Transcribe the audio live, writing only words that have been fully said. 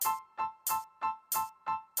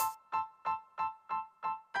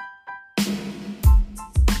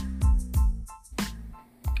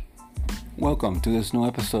Welcome to this new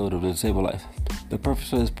episode of The Disabled Life. The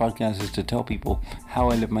purpose of this podcast is to tell people how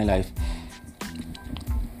I live my life.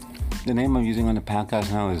 The name I'm using on the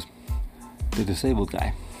podcast now is The Disabled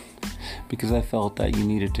Guy, because I felt that you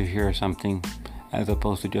needed to hear something as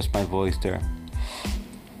opposed to just my voice there.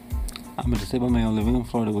 I'm a disabled male living in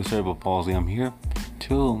Florida with cerebral palsy. I'm here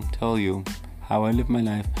to tell you how I live my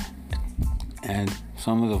life and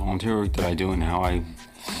some of the volunteer work that I do and how I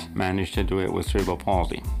manage to do it with cerebral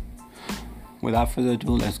palsy. Without further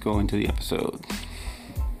ado, let's go into the episode.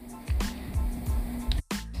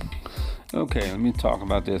 Okay, let me talk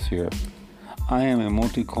about this here. I am a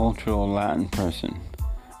multicultural Latin person.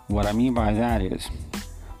 What I mean by that is,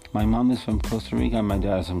 my mom is from Costa Rica and my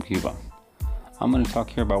dad is from Cuba. I'm going to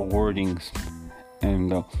talk here about wordings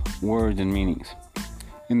and words and meanings.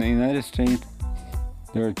 In the United States,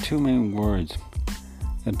 there are two main words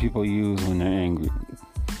that people use when they're angry,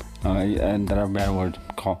 and that are bad words,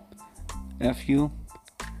 called F-U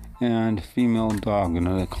and female dog in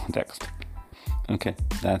another context. Okay,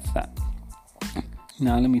 that's that.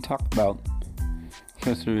 Now let me talk about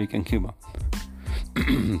Costa Rica and Cuba.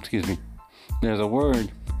 Excuse me. There's a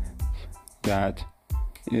word that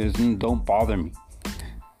is "don't bother me."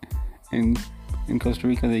 In Costa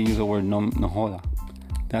Rica, they use the word no joda.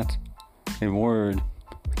 That's a word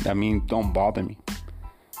that means "don't bother me"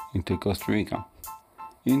 into Costa Rica.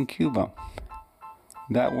 In Cuba,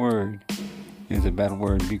 that word is a bad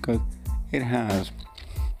word because it has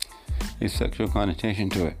a sexual connotation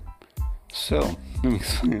to it. So, let me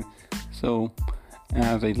explain. So,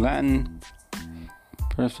 as a Latin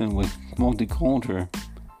person with multicultural,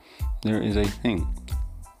 there is a thing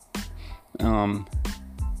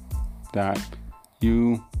that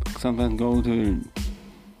you sometimes go to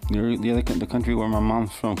the country where my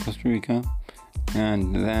mom's from, Costa Rica,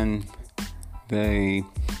 and then they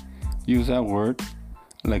use that word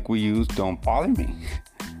like we use "don't bother me."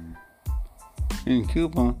 In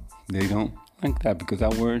Cuba, they don't like that because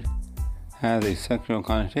that word has a sexual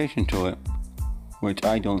connotation to it, which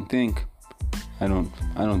I don't think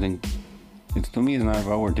it's, to me, it's not a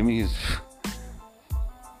bad word. To me, it's,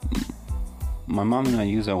 my mom and I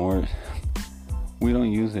use that word. We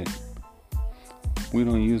don't use it. We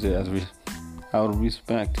don't use it out of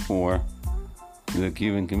respect for the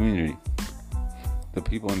Cuban community, the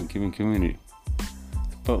people in the Cuban community.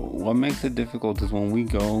 But what makes it difficult is when we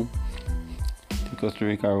go to Costa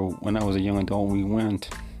Rica, or when I was a young adult, we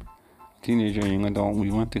went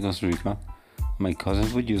to Costa Rica. My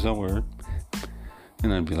cousins would use that word,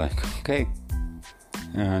 and I'd be like, okay.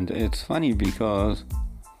 And it's funny because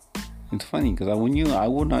I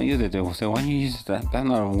would not use it. They would say, why do you use that? That's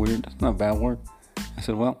not a bad word. I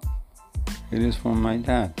said, well, it is from my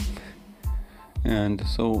dad. And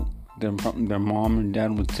so their mom and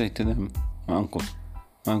dad would say to them, my uncle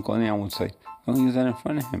and aunt would say, don't use that in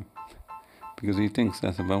front of him because he thinks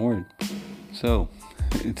that's a bad word. So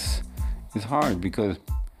it's hard because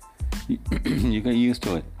you get used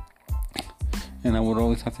to it. And I would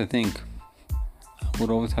always have to think,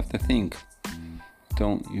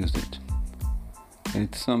 don't use it.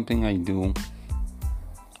 It's something I do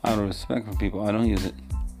out of respect for people. I don't use it.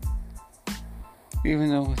 Even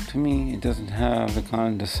though to me it doesn't have the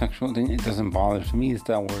kind of sexual thing, it doesn't bother. To me, it's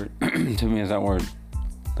that word. To me, it's that word.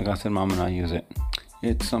 Like I said, Mom and I use it.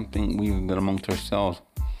 It's something we've got amongst ourselves,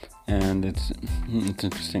 and it's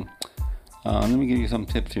interesting. Let me give you some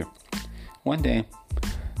tips here. One day,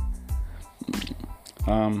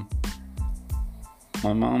 my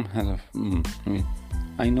mom has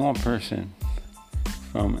I know a person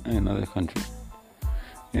from another country,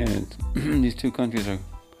 and these two countries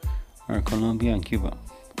are Colombia and Cuba.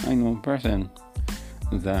 I know a person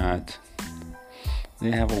that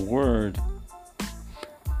they have a word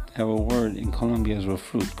in Colombia as a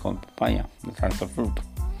fruit called papaya. The type of fruit.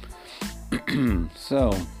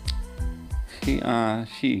 So she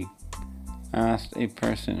asked a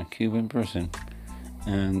Cuban person,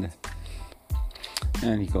 and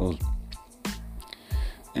he goes,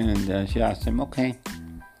 and she asked him, okay,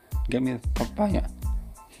 get me the papaya.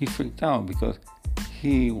 He freaked out because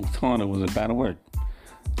he thought it was a bad word.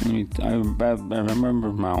 I remember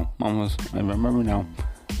now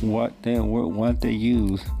what they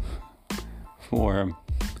use for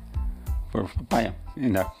papaya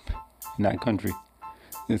in that country.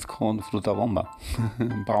 It's called fruta bomba,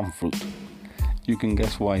 bomb fruit. You can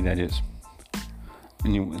guess why that is.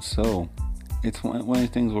 Anyway, so it's one of the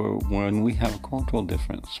things where when we have a cultural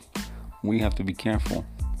difference, we have to be careful.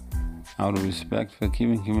 Out of respect for the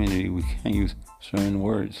Cuban community, we can't use certain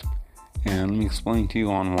words. And let me explain to you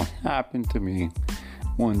on what happened to me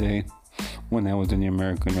one day when I was in the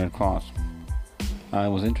American Red Cross. I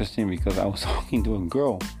was interesting because I was talking to a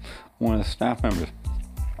girl, one of the staff members,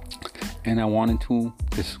 and I wanted to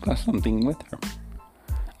discuss something with her.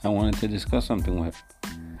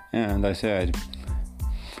 And I said,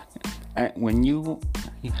 when you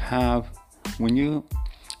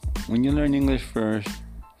learn English first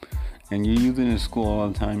and you use it in school all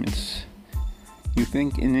the time, you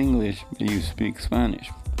think in English, but you speak Spanish.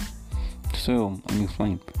 So let me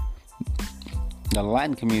explain. The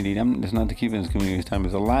Latin community, it's not the Cuban community this time,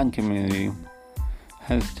 it's the Latin community,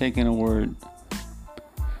 has taken a word,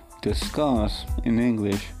 discuss, in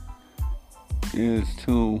English, is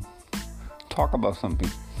to talk about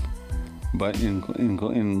something. But in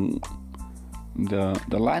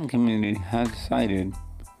the Latin community has decided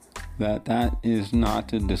that is not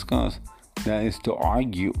to discuss, that is to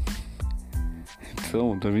argue.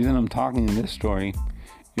 So the reason I'm talking in this story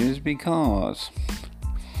is because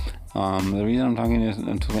the reason I'm talking is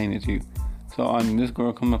I'm explaining it to you. So this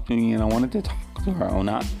girl come up to me and I wanted to talk to her.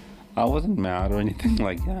 I wasn't mad or anything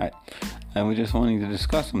like that. I was just wanting to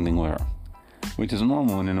discuss something with her, which is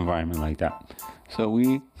normal in an environment like that. So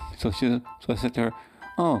I said to her,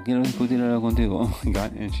 "Oh, quiero discutir algo contigo." Oh my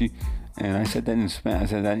God! And I said that in Spanish. I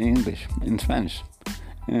said that in English, in Spanish,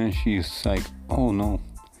 and she's like, "Oh no."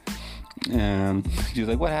 And she's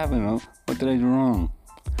like, "What happened? Oh, what did I do wrong?"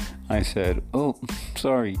 I said, "Oh,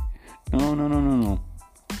 sorry. No.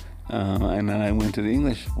 And then I went to the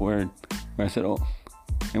English word where I said, "Oh,"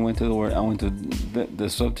 and went to the word. I went to the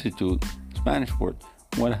substitute Spanish word.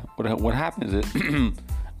 What happens is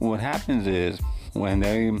when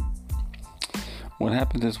that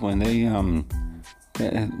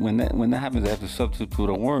happens, they have to substitute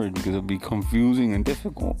a word because it'll be confusing and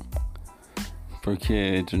difficult for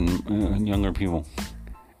kids and younger people.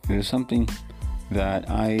 It is something that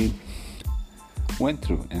I went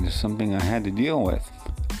through, and it's something I had to deal with.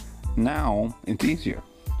 Now it's easier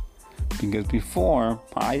because before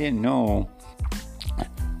I didn't know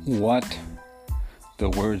what the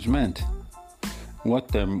words meant, what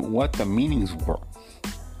the meanings were.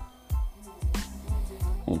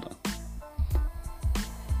 Hold on.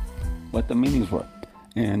 What the meanings were,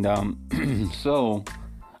 and so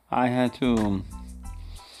I had to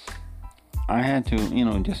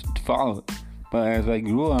just follow it. But as I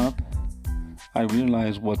grew up, I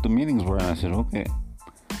realized what the meanings were, and I said, okay,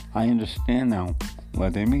 I understand now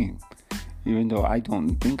what they mean, even though I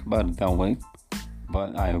don't think about it that way,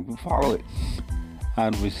 but I follow it. I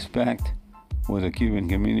respect with the Cuban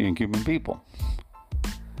community and Cuban people.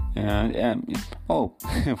 And I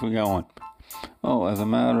forgot one. Oh, as a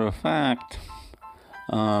matter of fact,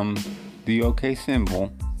 the OK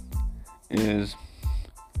symbol is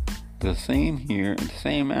the same here, the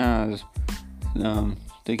same as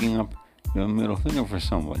sticking up your middle finger for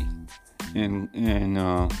somebody. In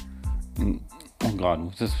oh God,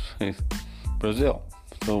 what's this place? Brazil.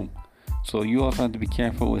 So you also have to be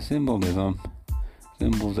careful with symbols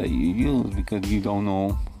that you use, because you don't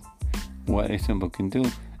know what a symbol can do,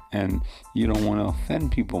 and you don't want to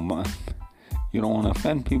offend people. You don't want to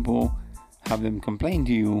offend people, have them complain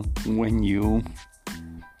to you when you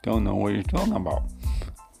don't know what you're talking about.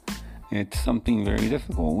 It's something very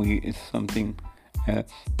difficult. It's something,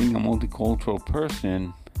 being a multicultural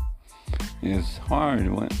person is hard.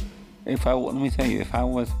 Let me tell you, if I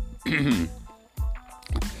was,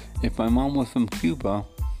 if my mom was from Cuba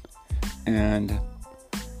and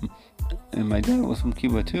my dad was from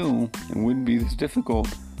Cuba too, it wouldn't be this difficult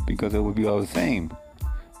because it would be all the same.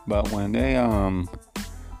 But when they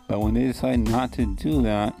decide not to do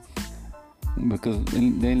that, because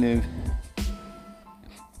they live.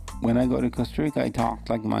 When I go to Costa Rica, I talk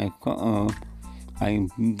like I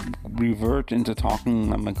revert into talking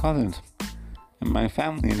like my cousins and my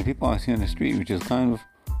family and the people I see on the street, which is kind of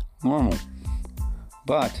normal.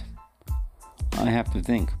 But I have to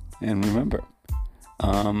think and remember.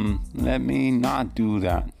 Let me not do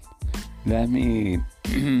that. Let me,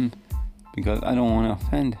 because I don't want to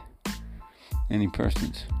offend any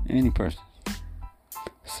persons.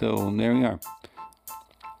 So there we are.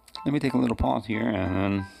 Let me take a little pause here, and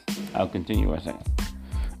then I'll continue.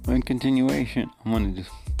 In continuation,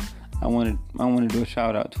 I want to do a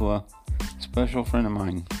shout out to a special friend of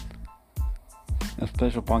mine, a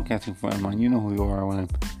special podcasting friend of mine. You know who you are when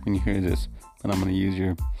you hear this, but I'm going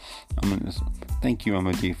to thank you,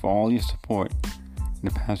 Amity, for all your support in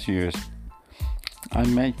the past years. I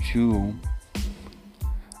met you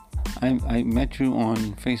on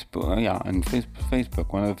Facebook. On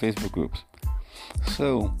Facebook, one of the Facebook groups.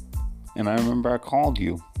 So, and I remember I called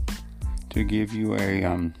you to give you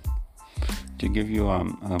a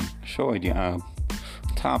show idea, a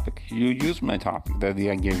topic. You used my topic that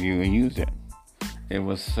I gave you and used it, It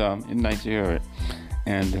was nice to hear it.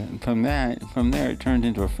 And from there, it turned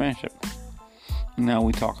into a friendship. Now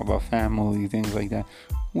we talk about family, things like that.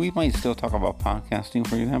 We might still talk about podcasting,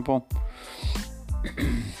 for example.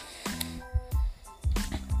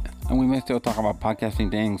 And we may still talk about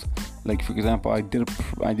podcasting things. Like, for example, I did a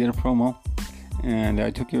promo, and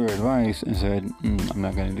I took your advice and said, I'm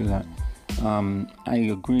not going to do that. I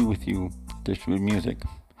agree with you, distribute music.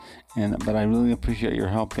 But I really appreciate your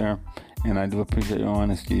help there, and I do appreciate your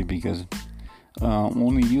honesty, because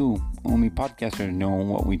only podcasters know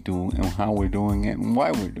what we do and how we're doing it and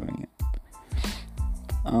why we're doing it.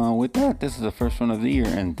 With that, this is the first one of the year,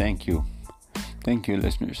 and thank you,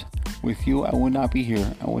 listeners. With you, I would not be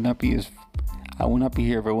here. I would not be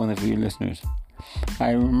here if it wasn't for your listeners.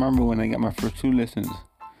 I remember when I got my first 2 listens,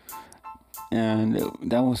 and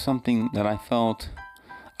that was something that I felt.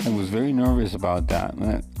 I was very nervous about that.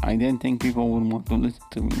 I didn't think people would want to listen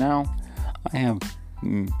to me. Now, I have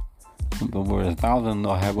over 1,000.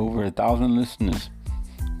 I have over 1,000 listeners,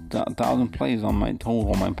 1,000 plays on my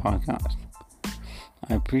podcast.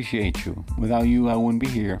 I appreciate you. Without you, I wouldn't be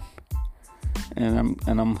here. And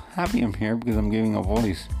I'm happy I'm here, because I'm giving a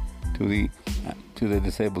voice to the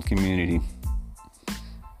disabled community.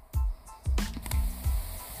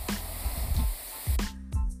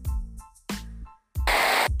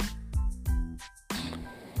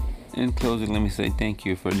 In closing, let me say thank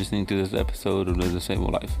you for listening to this episode of The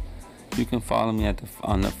Disabled Life. You can follow me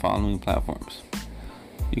on the following platforms.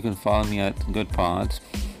 You can follow me at Good Pods.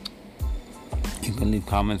 You can leave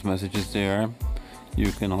comments, messages there.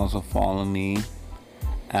 You can also follow me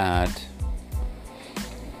on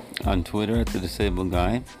Twitter at The Disabled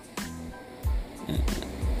Guy.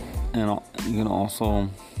 And you can also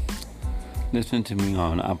listen to me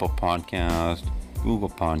on Apple Podcast, Google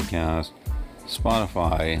Podcast,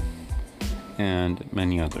 Spotify, and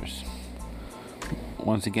many others.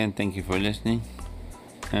 Once again, thank you for listening,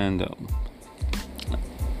 and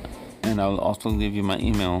I'll also give you my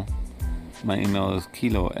email. My email is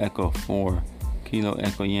Kilo Echo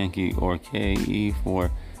Yankee, or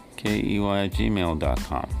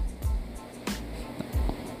KE4KEY@gmail.com.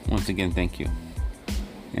 Once again, thank you,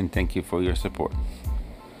 and thank you for your support,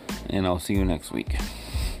 and I'll see you next week.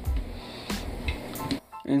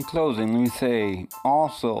 In closing, let me say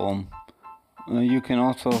also, you can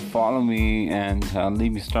also follow me and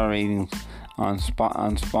leave me star ratings on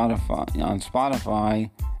Spotify,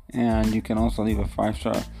 and you can also leave a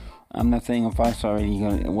 5-star. I'm not saying a 5-star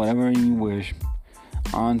rating, whatever you wish.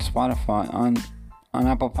 On Spotify, on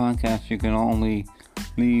Apple Podcasts, you can only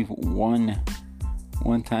leave one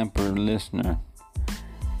time per listener.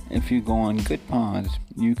 If you go on Good Pods,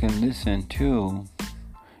 you can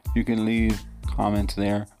leave comments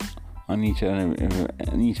there on each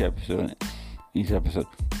episode.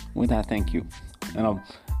 With that, thank you, and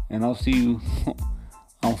I'll see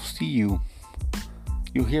you.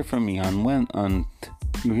 You'll hear from me on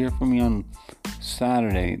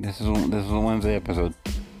Saturday. This is a Wednesday episode.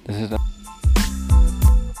 This is